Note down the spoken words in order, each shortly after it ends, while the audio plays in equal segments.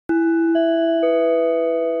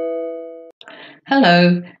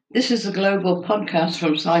Hello, this is a global podcast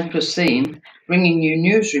from Cyprus Scene, bringing you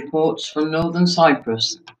news reports from northern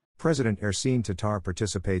Cyprus. President Ersin Tatar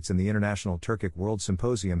participates in the International Turkic World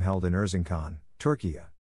Symposium held in Erzincan, Turkey.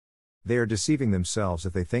 They are deceiving themselves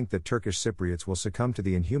if they think that Turkish Cypriots will succumb to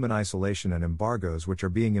the inhuman isolation and embargoes which are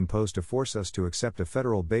being imposed to force us to accept a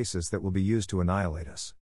federal basis that will be used to annihilate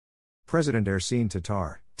us. President Ersin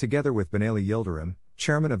Tatar, together with Binali Yildirim,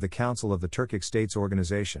 chairman of the Council of the Turkic States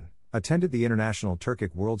Organization, attended the International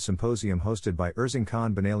Turkic World Symposium hosted by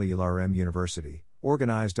Erzincan Binali Yildirim University,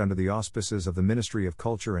 organized under the auspices of the Ministry of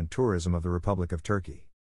Culture and Tourism of the Republic of Turkey.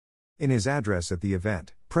 In his address at the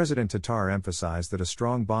event, President Tatar emphasized that a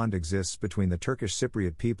strong bond exists between the Turkish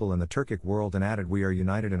Cypriot people and the Turkic world and added, "We are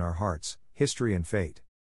united in our hearts, history and fate."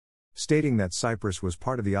 Stating that Cyprus was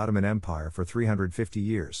part of the Ottoman Empire for 350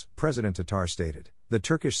 years, President Tatar stated, "The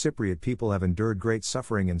Turkish Cypriot people have endured great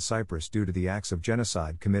suffering in Cyprus due to the acts of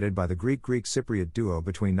genocide committed by the Greek Cypriot duo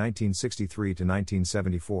between 1963 to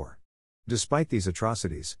 1974. Despite these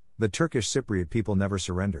atrocities, the Turkish Cypriot people never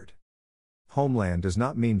surrendered. Homeland does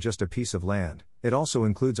not mean just a piece of land, it also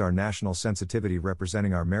includes our national sensitivity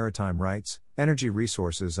representing our maritime rights, energy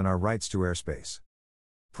resources and our rights to airspace."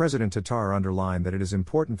 President Tatar underlined that it is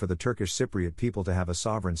important for the Turkish Cypriot people to have a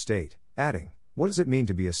sovereign state, adding, "What does it mean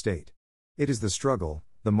to be a state? It is the struggle,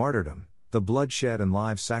 the martyrdom, the bloodshed and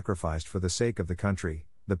lives sacrificed for the sake of the country,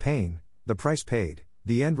 the pain, the price paid,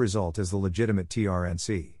 the end result is the legitimate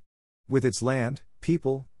TRNC. With its land,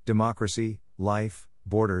 people, democracy, life,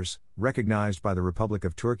 borders, recognized by the Republic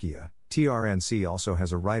of Turkey, TRNC also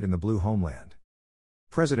has a right in the Blue Homeland."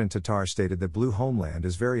 President Tatar stated that Blue Homeland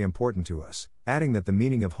is very important to us, adding that the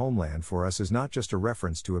meaning of homeland for us is not just a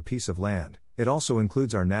reference to a piece of land, it also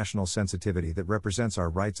includes our national sensitivity that represents our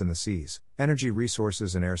rights in the seas, energy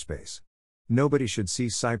resources and airspace. Nobody should see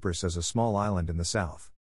Cyprus as a small island in the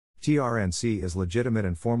south. TRNC is legitimate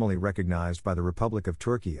and formally recognized by the Republic of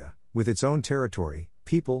Turkey, with its own territory,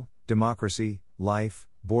 people, democracy, life,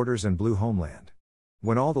 borders and Blue Homeland.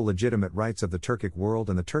 When all the legitimate rights of the Turkic world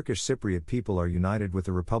and the Turkish Cypriot people are united with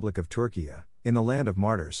the Republic of Turkey, in the land of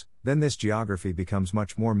martyrs, then this geography becomes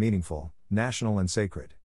much more meaningful, national and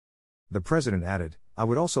sacred. The President added, "I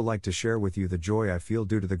would also like to share with you the joy I feel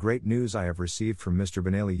due to the great news I have received from Mr.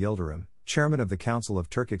 Binali Yildirim, Chairman of the Council of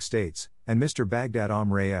Turkic States, and Mr. Baghdad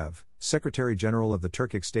Omrayev, Secretary General of the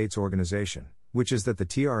Turkic States Organization, which is that the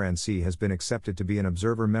TRNC has been accepted to be an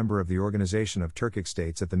observer member of the Organization of Turkic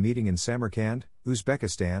States at the meeting in Samarkand,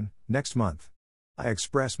 Uzbekistan, next month. I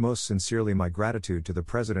express most sincerely my gratitude to the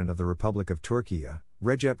President of the Republic of Turkey,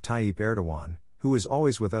 Recep Tayyip Erdogan, who is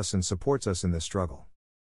always with us and supports us in this struggle."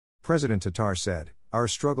 President Tatar said, "Our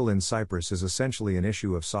struggle in Cyprus is essentially an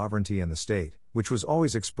issue of sovereignty and the state, which was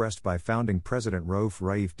always expressed by founding President Rauf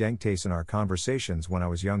Denktaş in our conversations when I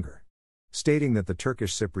was younger." Stating that the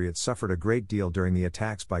Turkish Cypriots suffered a great deal during the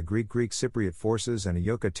attacks by Greek Cypriot forces and a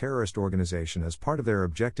Yoka terrorist organization as part of their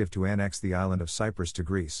objective to annex the island of Cyprus to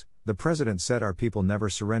Greece, the President said our people never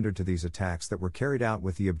surrendered to these attacks that were carried out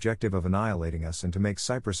with the objective of annihilating us and to make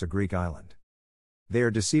Cyprus a Greek island. They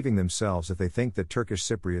are deceiving themselves if they think that Turkish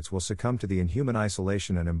Cypriots will succumb to the inhuman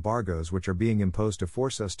isolation and embargoes which are being imposed to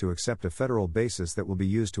force us to accept a federal basis that will be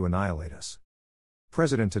used to annihilate us.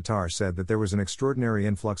 President Tatar said that there was an extraordinary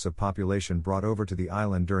influx of population brought over to the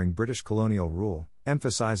island during British colonial rule,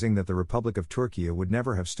 emphasizing that the Republic of Turkey would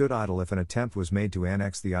never have stood idle if an attempt was made to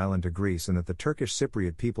annex the island to Greece and that the Turkish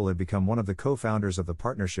Cypriot people had become one of the co-founders of the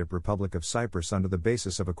Partnership Republic of Cyprus under the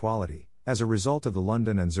basis of equality, as a result of the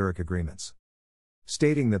London and Zurich agreements.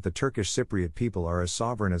 Stating that the Turkish Cypriot people are as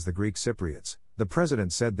sovereign as the Greek Cypriots, the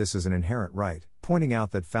President said this is an inherent right, pointing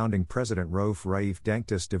out that founding President Rauf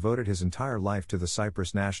Denktaş devoted his entire life to the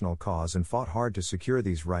Cyprus national cause and fought hard to secure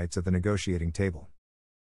these rights at the negotiating table.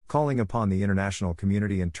 Calling upon the international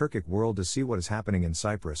community and Turkic world to see what is happening in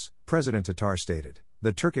Cyprus, President Tatar stated,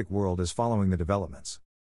 "The Turkic world is following the developments.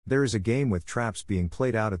 There is a game with traps being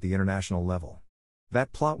played out at the international level.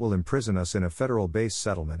 That plot will imprison us in a federal-based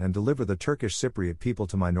settlement and deliver the Turkish Cypriot people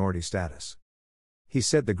to minority status." He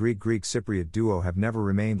said the Greek Cypriot duo have never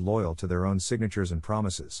remained loyal to their own signatures and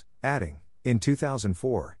promises, adding, "In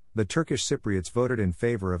 2004, the Turkish Cypriots voted in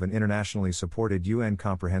favor of an internationally supported UN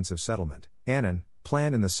Comprehensive Settlement (ANN)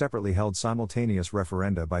 plan in the separately held simultaneous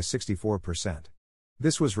referenda by 64%.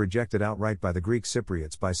 This was rejected outright by the Greek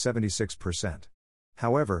Cypriots by 76%.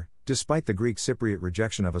 However, despite the Greek Cypriot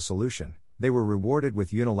rejection of a solution, they were rewarded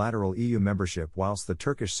with unilateral EU membership whilst the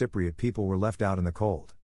Turkish Cypriot people were left out in the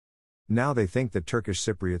cold. Now they think that Turkish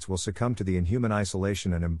Cypriots will succumb to the inhuman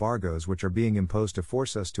isolation and embargoes which are being imposed to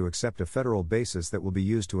force us to accept a federal basis that will be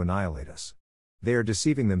used to annihilate us. They are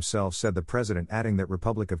deceiving themselves, said the president, adding that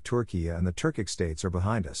Republic of Turkey and the Turkic states are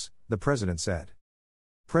behind us, the president said.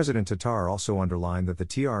 President Tatar also underlined that the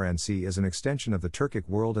TRNC is an extension of the Turkic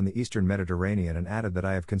world in the eastern Mediterranean and added that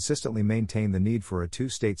I have consistently maintained the need for a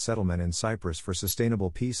two-state settlement in Cyprus for sustainable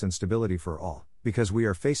peace and stability for all, because we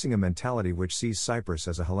are facing a mentality which sees Cyprus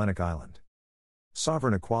as a Hellenic island.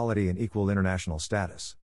 Sovereign equality and equal international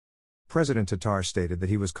status. President Tatar stated that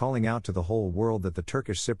he was calling out to the whole world that the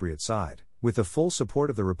Turkish Cypriot side, with the full support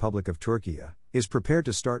of the Republic of Turkey, is prepared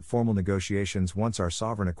to start formal negotiations once our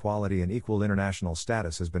sovereign equality and equal international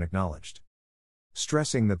status has been acknowledged.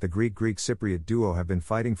 Stressing that the Greek Cypriot duo have been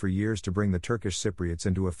fighting for years to bring the Turkish Cypriots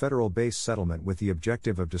into a federal-based settlement with the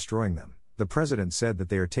objective of destroying them, the president said that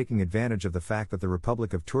they are taking advantage of the fact that the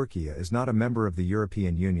Republic of Turkey is not a member of the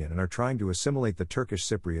European Union and are trying to assimilate the Turkish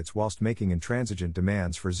Cypriots whilst making intransigent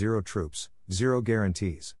demands for zero troops, zero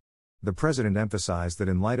guarantees. The president emphasized that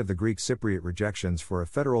in light of the Greek Cypriot rejections for a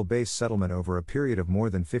federal-based settlement over a period of more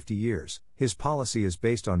than 50 years, his policy is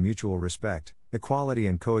based on mutual respect, equality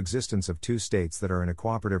and coexistence of two states that are in a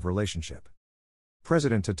cooperative relationship.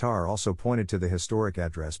 President Tatar also pointed to the historic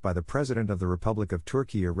address by the President of the Republic of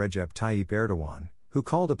Turkey Recep Tayyip Erdogan, who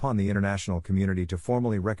called upon the international community to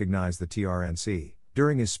formally recognize the TRNC,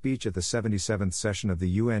 during his speech at the 77th session of the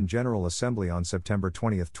UN General Assembly on September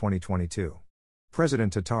 20, 2022.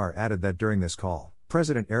 President Tatar added that during this call,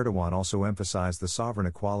 President Erdogan also emphasized the sovereign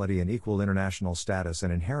equality and equal international status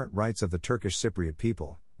and inherent rights of the Turkish Cypriot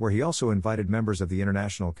people, where he also invited members of the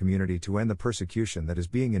international community to end the persecution that is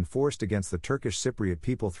being enforced against the Turkish Cypriot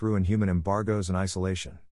people through inhuman embargoes and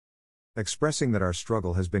isolation. Expressing that our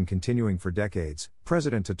struggle has been continuing for decades,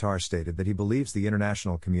 President Tatar stated that he believes the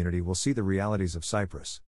international community will see the realities of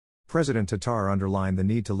Cyprus. President Tatar underlined the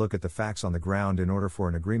need to look at the facts on the ground in order for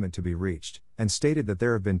an agreement to be reached, and stated that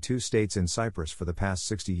there have been two states in Cyprus for the past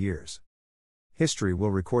 60 years. History will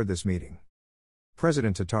record this meeting.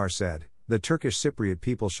 President Tatar said, the Turkish Cypriot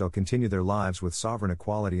people shall continue their lives with sovereign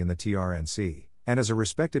equality in the TRNC, and as a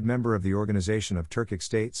respected member of the Organization of Turkic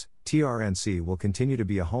States, TRNC will continue to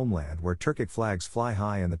be a homeland where Turkic flags fly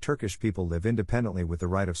high and the Turkish people live independently with the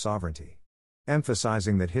right of sovereignty.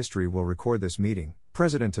 Emphasizing that history will record this meeting,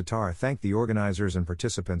 President Tatar thanked the organizers and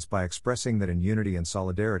participants by expressing that in unity and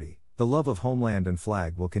solidarity, the love of homeland and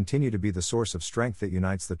flag will continue to be the source of strength that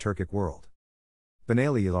unites the Turkic world.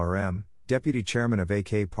 Benali Ilarem, Deputy Chairman of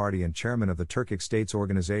AK Party and Chairman of the Turkic States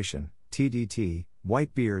Organization, TDT,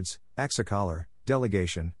 Whitebeards, Aksakallar,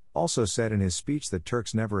 delegation, also said in his speech that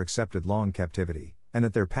Turks never accepted long captivity, and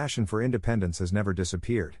that their passion for independence has never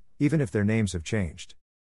disappeared, even if their names have changed.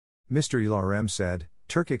 Mr. Ilarem said,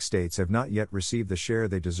 Turkic states have not yet received the share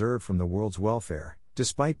they deserve from the world's welfare,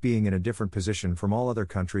 despite being in a different position from all other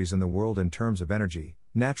countries in the world in terms of energy,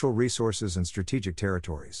 natural resources and strategic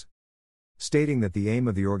territories. Stating that the aim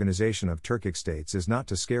of the Organization of Turkic States is not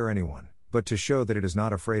to scare anyone, but to show that it is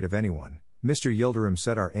not afraid of anyone, Mr. Yildirim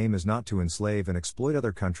said our aim is not to enslave and exploit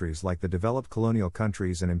other countries like the developed colonial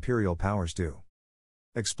countries and imperial powers do.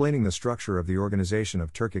 Explaining the structure of the Organization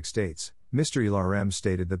of Turkic States, Mr. Ilarem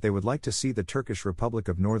stated that they would like to see the Turkish Republic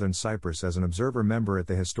of Northern Cyprus as an observer member at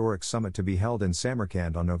the historic summit to be held in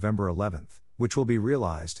Samarkand on November 11, which will be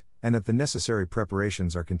realized, and that the necessary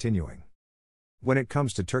preparations are continuing. When it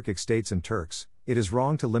comes to Turkic states and Turks, it is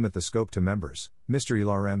wrong to limit the scope to members, Mr.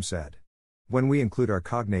 Ilarem said. When we include our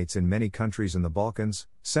cognates in many countries in the Balkans,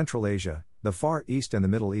 Central Asia, the Far East and the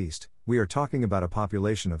Middle East, we are talking about a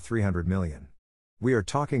population of 300 million. We are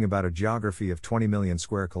talking about a geography of 20 million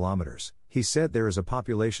square kilometers. He said there is a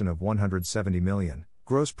population of 170 million,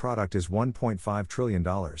 gross product is $1.5 trillion,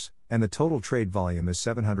 and the total trade volume is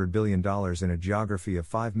 $700 billion in a geography of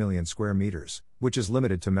 5 million square meters, which is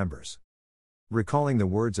limited to members. Recalling the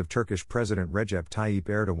words of Turkish President Recep Tayyip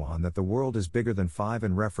Erdogan that the world is bigger than five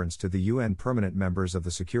in reference to the UN permanent members of the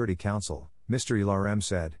Security Council, Mr. Ilarem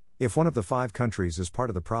said, if one of the 5 countries is part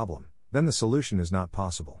of the problem, then the solution is not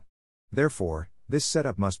possible. Therefore, this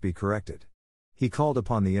setup must be corrected. He called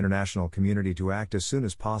upon the international community to act as soon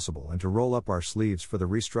as possible and to roll up our sleeves for the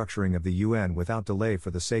restructuring of the UN without delay for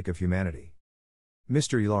the sake of humanity.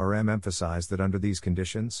 Mr. Ilarem emphasized that under these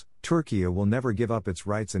conditions, Turkey will never give up its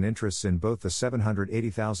rights and interests in both the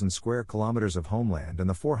 780,000 square kilometers of homeland and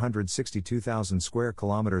the 462,000 square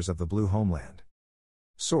kilometers of the Blue Homeland.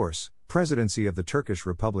 Source: Presidency of the Turkish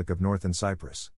Republic of Northern Cyprus.